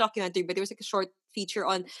not documentary, but there was like a short feature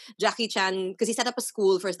on Jackie Chan because he set up a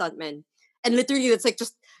school for stuntmen, and literally it's like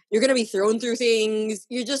just you're gonna be thrown through things.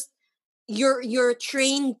 You're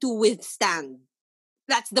trained to withstand.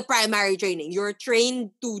 That's the primary training. You're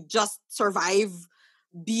trained to just survive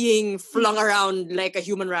being flung around like a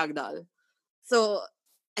human ragdoll. So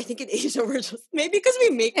I think in Asia we're just maybe because we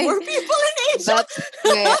make more people in Asia. That's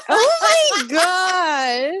it. Oh my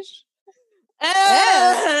gosh.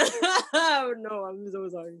 Oh no, I'm so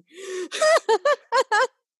sorry.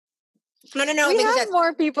 No. We have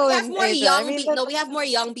more people in Asia. We have more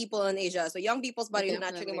young people in Asia. So young people's bodies are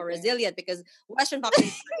naturally more resilient because Western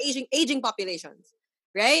populations are aging populations.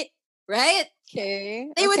 Right? Okay.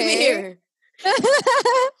 Stay with me here.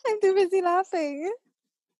 I'm too busy laughing.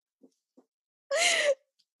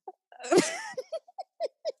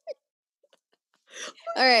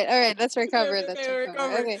 All right. Let's recover.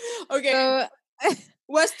 Okay. So,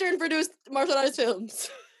 Western produced martial arts films.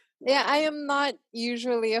 Yeah, I am not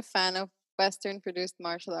usually a fan of Western produced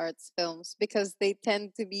martial arts films because they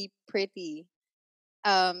tend to be pretty.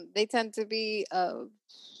 They tend to be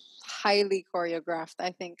highly choreographed,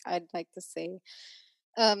 I think I'd like to say.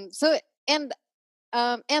 So and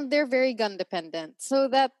they're very gun dependent. So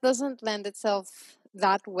that doesn't lend itself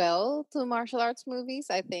that well to martial arts movies,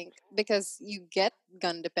 I think, because you get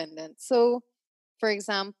gun dependent. So for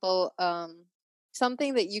example,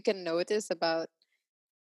 something that you can notice about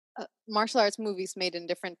martial arts movies made in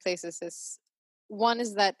different places is one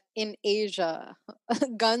is that in Asia,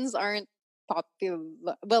 guns aren't popular.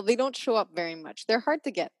 Well, they don't show up very much. They're hard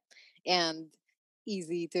to get and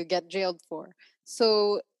easy to get jailed for.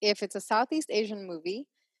 So if it's a Southeast Asian movie,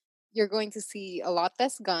 you're going to see a lot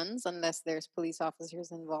less guns unless there's police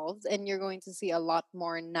officers involved, and you're going to see a lot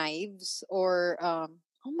more knives or oh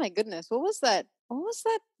my goodness, what was that? What was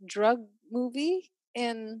that drug movie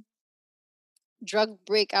in drug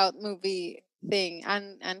breakout movie thing?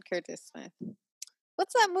 And Curtis Smith.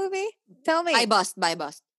 What's that movie? Tell me. By Bust.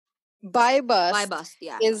 By Bust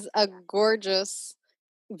Yeah. is a gorgeous,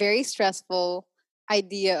 very stressful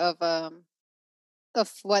idea of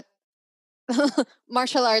what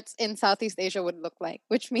martial arts in Southeast Asia would look like,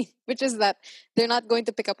 which is that they're not going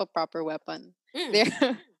to pick up a proper weapon.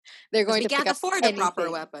 They're They're Because going we to pick can't up afford a proper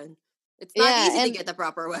anything. weapon. It's not Yeah, easy to get a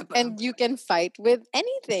proper weapon. and you can fight with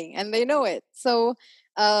anything, and they know it. So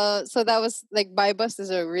so that was like Buy Bust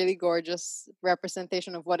is a really gorgeous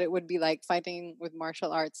representation of what it would be like fighting with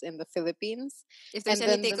martial arts in the Philippines. If there's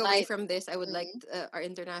And any then the takeaway night. from this, I would like Mhm. our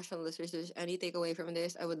international listeners, if there's any takeaway from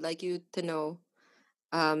this, I would like you to know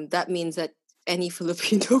that means that any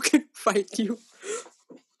Filipino can fight you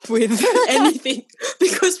with anything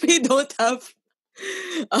because we don't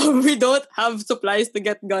have supplies to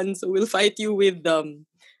get guns, so we'll fight you with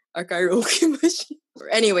our karaoke machine.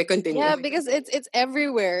 Anyway, continue. Yeah, because it's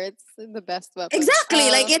everywhere. It's the best weapon. Exactly,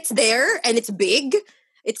 like it's there and it's big,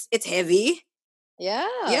 it's heavy. Yeah,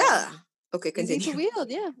 Yeah. Okay, easy to continue. wield.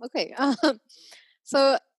 Yeah. Okay.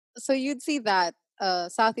 So so you'd see that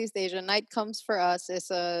Southeast Asia Night Comes for Us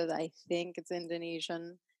is a, I think it's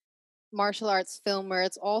Indonesian martial arts film where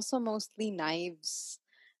it's also mostly knives,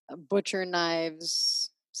 butcher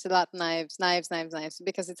knives, silat knives, knives,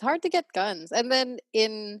 because it's hard to get guns. And then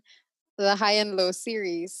in the High and Low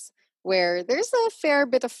series, where there's a fair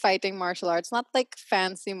bit of fighting martial arts, not like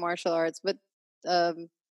fancy martial arts, but um,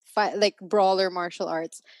 like brawler martial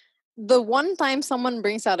arts. The one time someone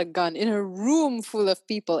brings out a gun in a room full of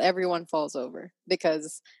people, everyone falls over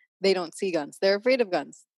because they don't see guns. They're afraid of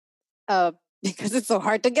guns uh, because it's so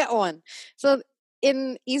hard to get one. So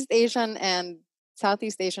in East Asian and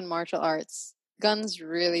Southeast Asian martial arts, guns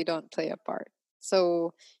really don't play a part.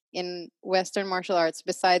 So in Western martial arts,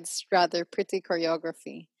 besides rather pretty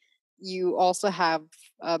choreography, you also have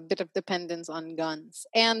a bit of dependence on guns.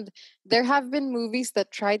 And there have been movies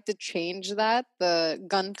that tried to change that, the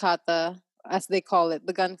gun kata, as they call it,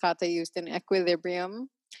 the gun kata used in Equilibrium,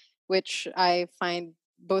 which I find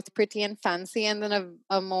both pretty and fancy, and then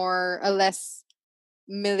a less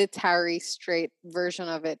military straight version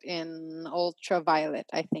of it in Ultraviolet,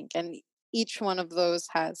 I think. And each one of those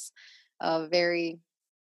has a very,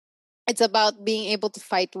 it's about being able to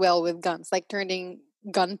fight well with guns, like turning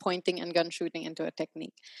gun pointing and gun shooting into a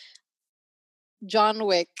technique. John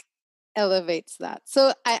Wick elevates that.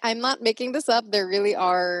 So I'm not making this up. There really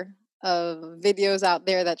are videos out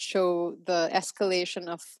there that show the escalation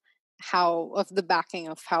of the backing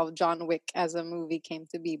of how John Wick as a movie came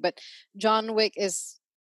to be. But John Wick is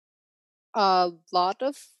a lot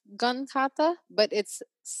of gun kata, but it's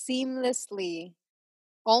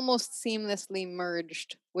almost seamlessly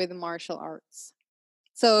merged with martial arts.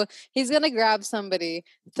 So he's gonna grab somebody,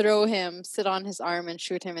 throw him, sit on his arm, and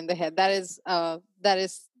shoot him in the head. That is that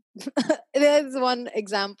is one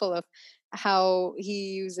example of how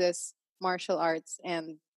he uses martial arts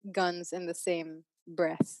and guns in the same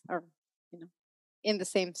breath, or you know, in the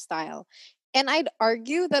same style. And I'd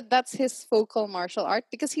argue that that's his focal martial art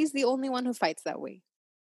because he's the only one who fights that way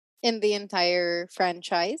in the entire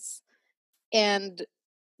franchise. And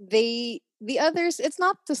the others, it's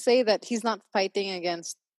not to say that he's not fighting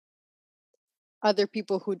against other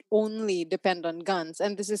people who only depend on guns.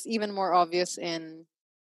 And this is even more obvious in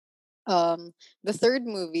the third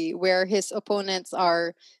movie, where his opponents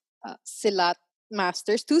are Silat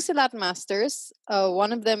masters, two Silat masters.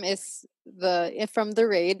 One of them is from the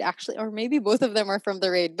raid, actually, or maybe both of them are from the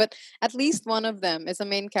raid, but at least one of them is a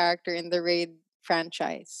main character in the raid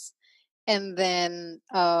franchise. And then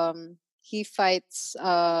he fights.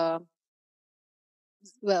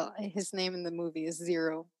 Well, his name in the movie is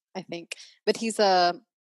Zero, I think, but he's a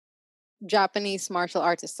Japanese martial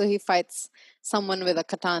artist. So he fights someone with a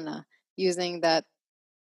katana using that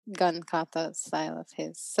gun kata style of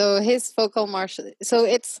his. So his focal martial. So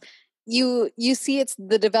it's you see it's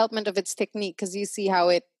the development of its technique because you see how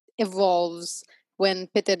it evolves when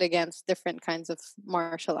pitted against different kinds of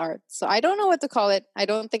martial arts. So I don't know what to call it. I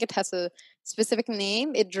don't think it has a specific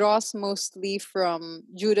name. It draws mostly from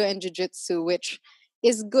judo and jiu-jitsu, which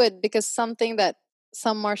is good because something that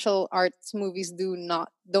some martial arts movies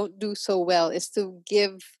don't do so well is to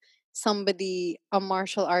give somebody a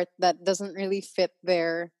martial art that doesn't really fit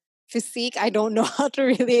their physique. I don't know how to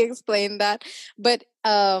really explain that, but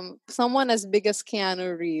someone as big as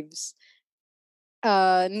Keanu Reeves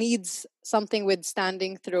needs something with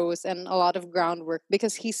standing throws and a lot of groundwork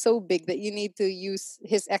because he's so big that you need to use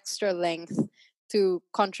his extra length to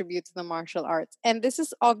contribute to the martial arts. And this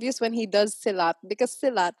is obvious when he does Silat because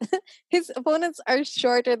Silat, his opponents are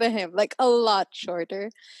shorter than him, like a lot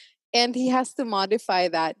shorter. And he has to modify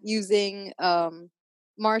that using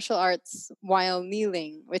martial arts while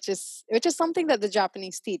kneeling, which is something that the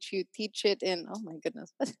Japanese teach. You teach it in, oh my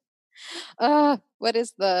goodness, what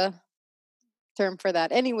is the term for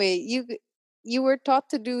that? Anyway, you were taught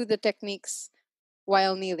to do the techniques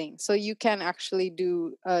while kneeling, so you can actually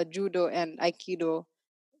do judo and aikido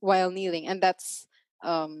while kneeling, and that's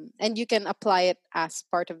and you can apply it as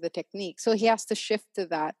part of the technique. So he has to shift to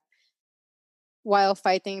that while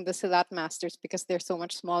fighting the Silat masters because they're so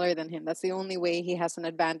much smaller than him. That's the only way he has an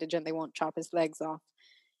advantage, and they won't chop his legs off.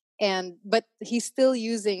 But he's still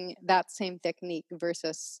using that same technique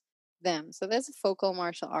versus them. So there's a focal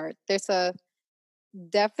martial art. There's a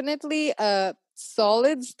definitely a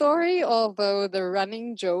solid story, although the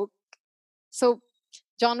running joke. So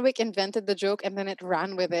John Wick invented the joke and then it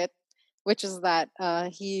ran with it, which is that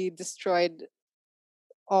he destroyed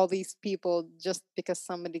all these people just because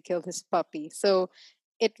somebody killed his puppy. So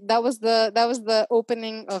that was the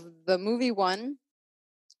opening of the movie one.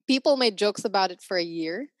 People made jokes about it for a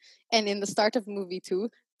year, and in the start of movie two,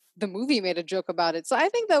 the movie made a joke about it. So I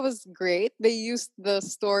think that was great. They used the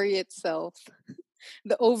story itself,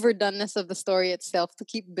 the overdoneness of the story itself, to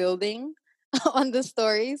keep building on the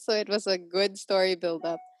story. So it was a good story build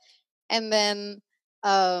up. And then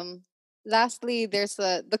lastly,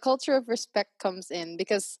 the culture of respect comes in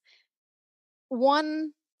because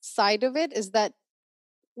one side of it is that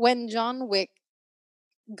when John Wick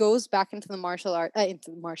goes back into the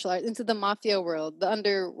into the mafia world, the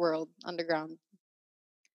underground,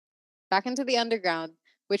 back into the underground,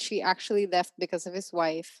 which he actually left because of his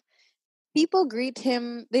wife. People greet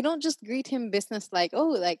him. They don't just greet him business like, "Oh,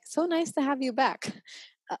 like so nice to have you back."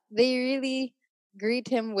 They really greet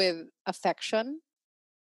him with affection.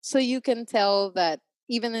 So you can tell that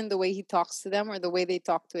even in the way he talks to them or the way they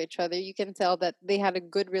talk to each other, you can tell that they had a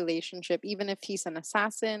good relationship, even if he's an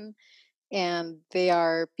assassin and they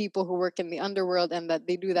are people who work in the underworld and that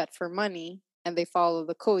they do that for money and they follow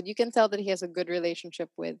the code. You can tell that he has a good relationship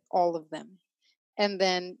with all of them. And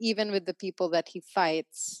then even with the people that he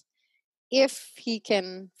fights, if he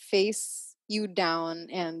can face you down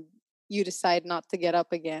and you decide not to get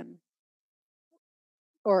up again,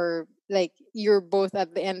 or like you're both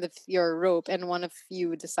at the end of your rope and one of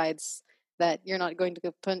you decides that you're not going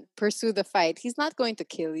to pursue the fight, he's not going to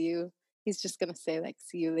kill you. He's just going to say like,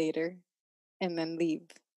 see you later, and then leave,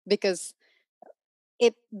 because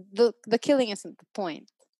the killing isn't the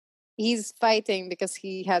point. He's fighting because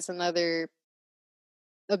he has another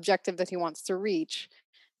objective that he wants to reach,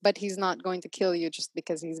 but he's not going to kill you just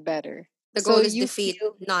because he's better. The So goal is you defeat,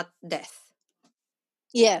 feel, not death.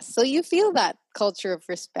 yes, so you feel that culture of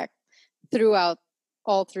respect throughout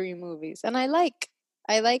all three movies. And I like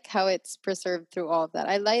how it's preserved through all of that.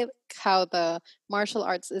 I like how the martial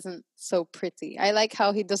arts isn't so pretty. I like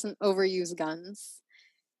how he doesn't overuse guns.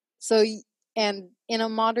 So and in a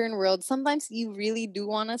modern world, sometimes you really do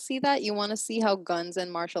want to see that. You want to see how guns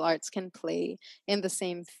and martial arts can play in the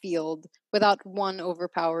same field without one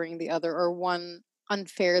overpowering the other or one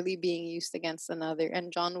unfairly being used against another.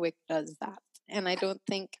 And John Wick does that. And I don't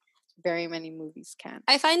think very many movies can.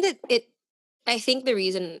 I find I think the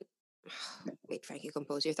reason. Wait, Frankie,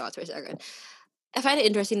 compose your thoughts for a second. I find it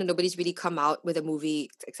interesting that nobody's really come out with a movie,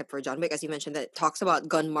 except for John Wick, as you mentioned, that talks about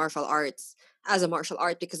gun martial arts as a martial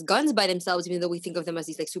art, because guns by themselves, even though we think of them as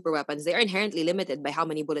these like super weapons, they are inherently limited by how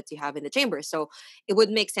many bullets you have in the chamber. So it would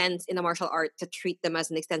make sense in a martial art to treat them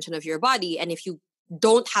as an extension of your body. And if you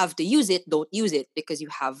don't have to use it, don't use it because you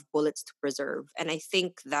have bullets to preserve. And I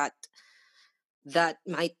think that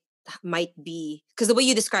might be because the way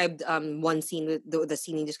you described one scene, the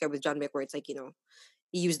scene you described with John Wick, where it's like, you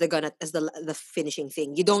use the gun as the finishing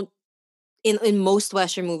thing. You don't in most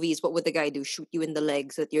Western movies, what would the guy do? Shoot you in the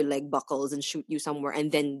leg so that your leg buckles and shoot you somewhere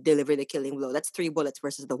and then deliver the killing blow. That's 3 bullets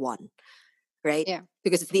versus the 1, right? Yeah.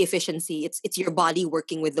 Because it's the efficiency. It's your body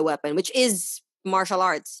working with the weapon, which is martial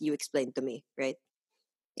arts. You explained to me, right?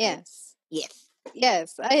 Yes. Yes.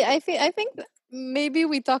 Yes. I think maybe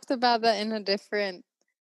we talked about that in a different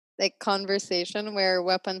like conversation where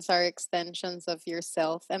weapons are extensions of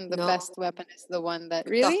yourself and the No. best weapon is the one that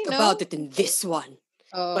We really talked about it in this one.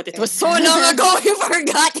 Oh, But it okay. was so long ago you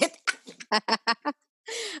forgot it.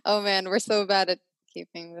 Oh man, we're so bad at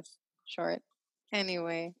keeping this short.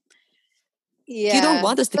 Anyway. Yeah. You don't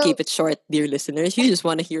want us to keep it short, dear listeners. You just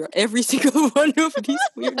want to hear every single one of these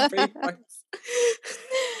weird breakpoints.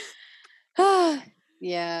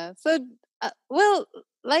 Yeah. So, well,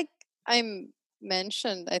 like I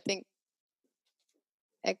mentioned, I think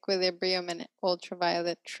Equilibrium and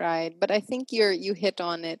Ultraviolet tried, but I think you hit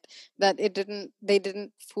on it, that they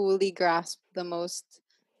didn't fully grasp the most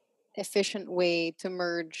efficient way to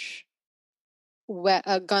merge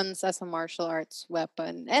guns as a martial arts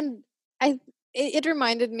weapon. And it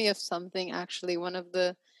reminded me of something, actually. One of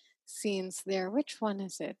the scenes there, which one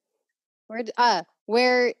is it?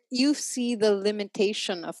 Where you see the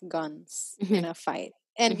limitation of guns in a fight,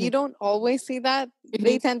 and you don't always see that.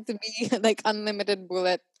 They tend to be like unlimited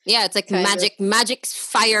bullet. Yeah, it's like magic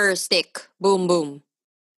fire stick. Boom, boom.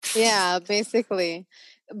 Yeah, basically.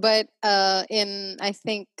 But in I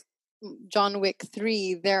think John Wick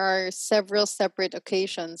 3, there are several separate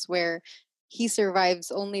occasions where he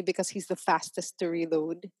survives only because he's the fastest to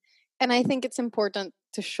reload. And I think it's important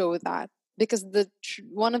to show that because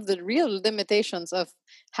one of the real limitations of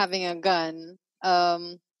having a gun,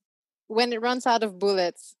 when it runs out of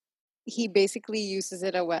bullets, he basically uses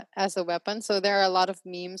it as a weapon. So there are a lot of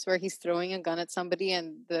memes where he's throwing a gun at somebody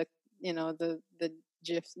and the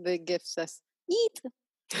gif says eat.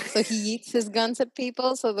 So he eats his guns at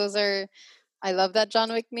people. So those are, I love that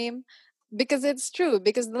John Wick meme because it's true.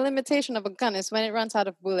 Because the limitation of a gun is when it runs out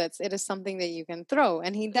of bullets, it is something that you can throw,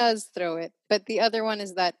 and he does throw it. But the other one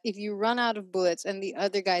is that if you run out of bullets and the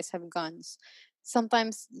other guys have guns,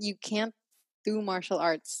 sometimes you can't do martial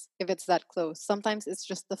arts if it's that close. Sometimes it's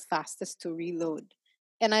just the fastest to reload.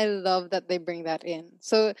 And I love that they bring that in.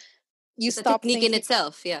 So you It's a stop technique in thinking,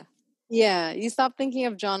 itself. Yeah. yeah, you stop thinking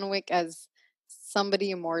of John Wick as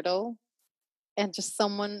somebody immortal and just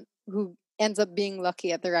someone who ends up being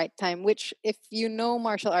lucky at the right time, which if you know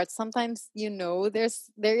martial arts, sometimes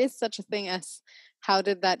there is such a thing as how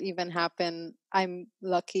did that even happen? I'm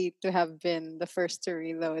lucky to have been the first to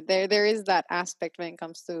reload. There is that aspect when it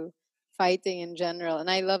comes to fighting in general, and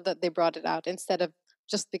I love that they brought it out instead of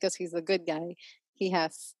just because he's a good guy,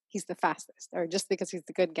 he's the fastest, or just because he's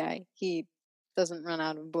the good guy, he doesn't run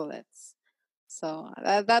out of bullets. So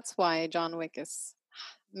that's why John Wick is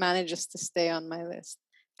manages to stay on my list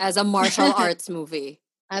As a martial arts movie.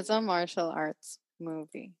 as a martial arts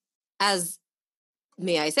movie. As,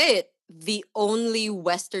 may I say it, the only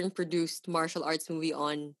Western produced martial arts movie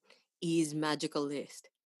on E's magical list.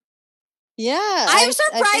 Yeah, I'm I think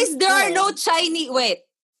surprised there are so. no Chinese. Wait.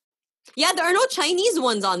 Yeah, there are no Chinese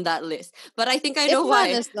ones on that list. But I think I know Ip Man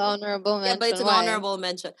why. is the honorable Yeah, but it's mention. an Why? honorable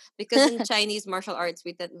mention because in Chinese martial arts,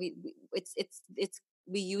 we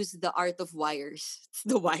use the art of wires. It's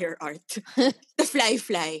the wire art, the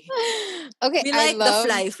fly. Okay, We I like the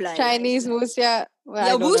love fly. Chinese wuxia. Well, I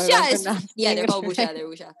Yeah, don't know if I'm wuxia is pronouncing yeah. They're English called wuxia. right. They're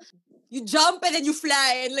wuxia. You jump and then you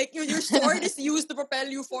fly, and like your sword is used to propel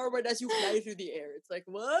you forward as you fly through the air. It's like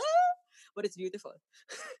what? But it's beautiful.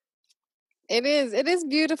 It is. It is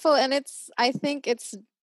beautiful, and I think it's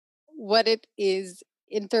what it is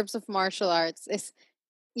in terms of martial arts. Is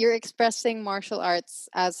you're expressing martial arts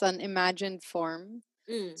as an imagined form.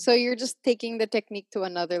 Mm. So you're just taking the technique to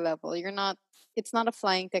another level. It's not a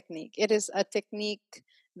flying technique. It is a technique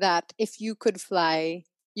that if you could fly,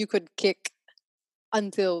 you could kick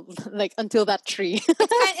until that tree.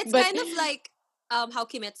 It's But kind of like how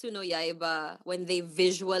Kimetsu no Yaiba, when they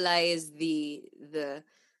visualize the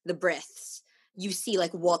breaths, you see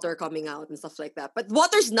like water coming out and stuff like that. But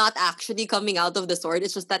water's not actually coming out of the sword.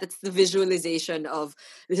 It's just that it's the visualization of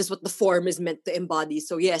this is what the form is meant to embody.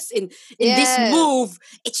 So yes, in this yes, move,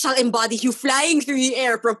 it shall embody you flying through the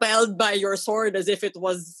air, propelled by your sword as if it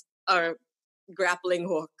was a grappling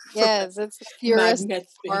hook from a yes, it's the purest magnet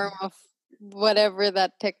form thing. of whatever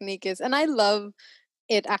that technique is. And I love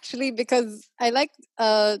it actually because I like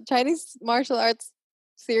Chinese martial arts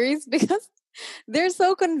series because they're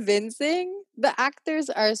so convincing. The actors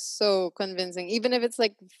are so convincing, even if it's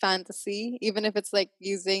like fantasy, even if it's like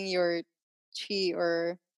using your chi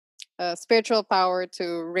or spiritual power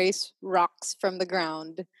to raise rocks from the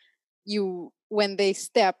ground. When they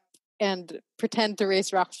step and pretend to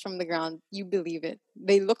raise rocks from the ground, you believe it.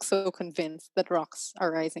 They look so convinced that rocks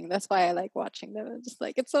are rising. That's why I like watching them. It's just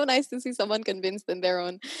like it's so nice to see someone convinced in their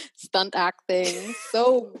own stunt acting.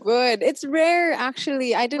 So good. It's rare,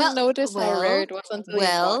 actually. I didn't Well, notice how rare it was until you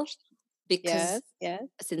well, watched. because Yes,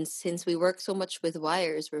 yes. since we work so much with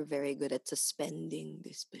wires, we're very good at suspending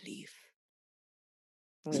disbelief.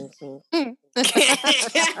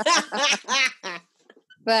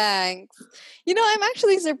 Thanks. I'm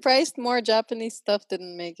actually surprised more Japanese stuff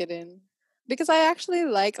didn't make it in. Because I actually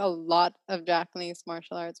like a lot of Japanese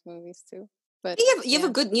martial arts movies too. But yeah, You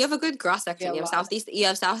have a good cross be a section. lot. You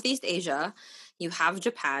have Southeast Asia, you have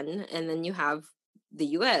Japan, and then you have the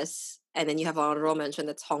US, and then you have honorable mention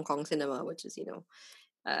that's Hong Kong cinema, which is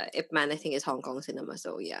Ip Man I think is Hong Kong cinema.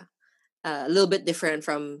 So yeah, a little bit different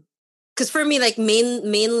from because for me like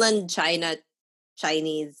mainland China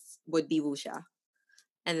Chinese would be wuxia.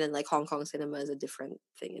 And then like Hong Kong cinema is a different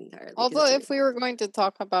thing entirely. 'Cause Although it's if we were going to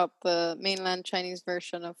talk about the mainland Chinese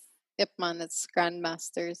version of Ip Man, it's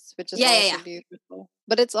Grandmasters, which is also yeah. beautiful.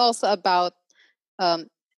 But it's also about um,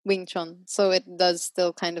 Wing Chun, so it does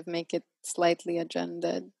still kind of make it slightly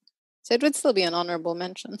agendaed. So it would still be an honorable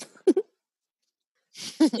mention.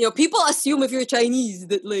 People assume if you're Chinese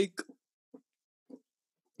that like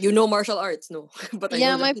You know martial arts, no? But I know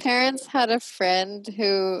Yeah, my Jackie Chan. parents had a friend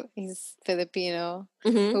who he's Filipino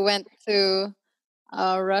Mm-hmm. who went to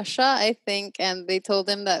Russia, I think, and they told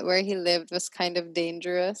him that where he lived was kind of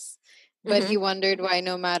dangerous. But Mm-hmm. he wondered why,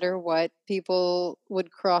 no matter what, people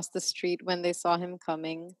would cross the street when they saw him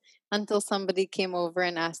coming until somebody came over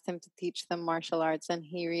and asked him to teach them martial arts. And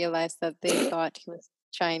he realized that they thought he was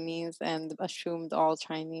Chinese and assumed all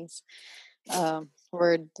Chinese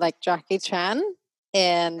were like Jackie Chan.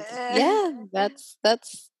 And yeah, that's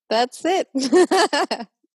it.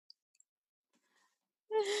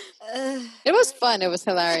 Uh, It was fun. It was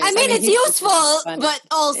I hilarious. I mean, mean, it's he thinks it's useful, funny. but It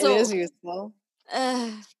is also, useful.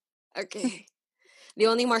 uh, okay. The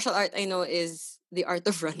only martial art I know is the art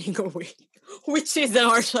of running away, which is a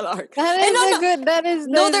martial art. That And is no, a no, good. That no, is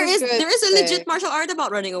a good there is a legit thing. martial art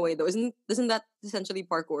about running away, though. Isn't that essentially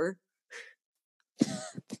parkour?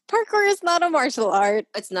 Parkour is not a martial art,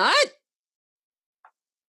 It's not. is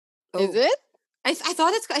Oh, it? I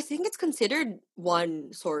thought it's. I think it's considered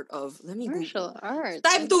one sort of. Let me Google. Martial art.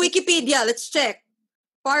 Time to Interesting. Wikipedia. Let's check.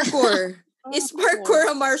 Parkour. Is Parkour.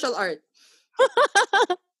 parkour a martial art?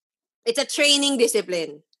 It's a training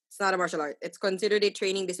discipline. It's not a martial art. It's considered a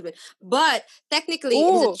training discipline. But technically,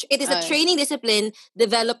 Ooh. it is a training discipline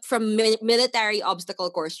developed from military obstacle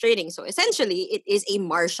course training. So essentially, it is a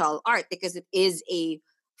martial art because it is a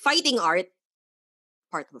fighting art,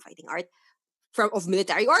 part of a fighting art from of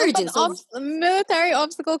military origin. But So, military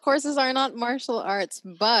obstacle courses are not martial arts,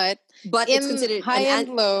 but but it's in considered high and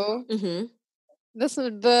low, mm-hmm. this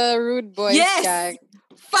is the Rude Boys Yes, gang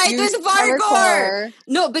fight with used parkour. parkour.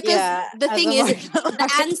 No, because Yeah, the as thing a is, martial the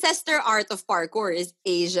art. ancestor art of parkour is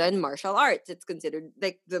Asian martial arts. It's considered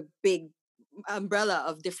like the big umbrella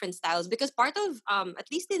of different styles because part of at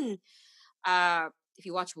least in uh if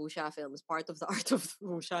you watch wuxia films, part of the art of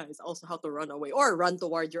wuxia is also how to run away or run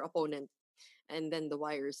toward your opponent and then the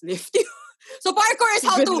wires lift you. So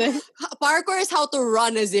Goodness. parkour is how to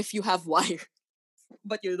run as if you have wires,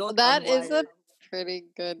 but you don't have That is a wires. pretty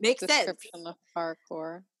good Makes sense. description of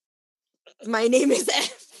parkour. My name is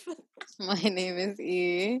F. My name is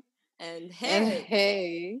E. And And hey,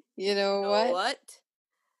 hey, you you know know what? what?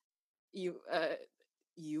 You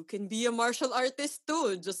you can be a martial artist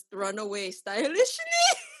too. Just run away stylishly.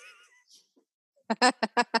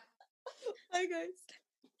 Bye guys.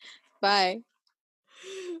 Bye.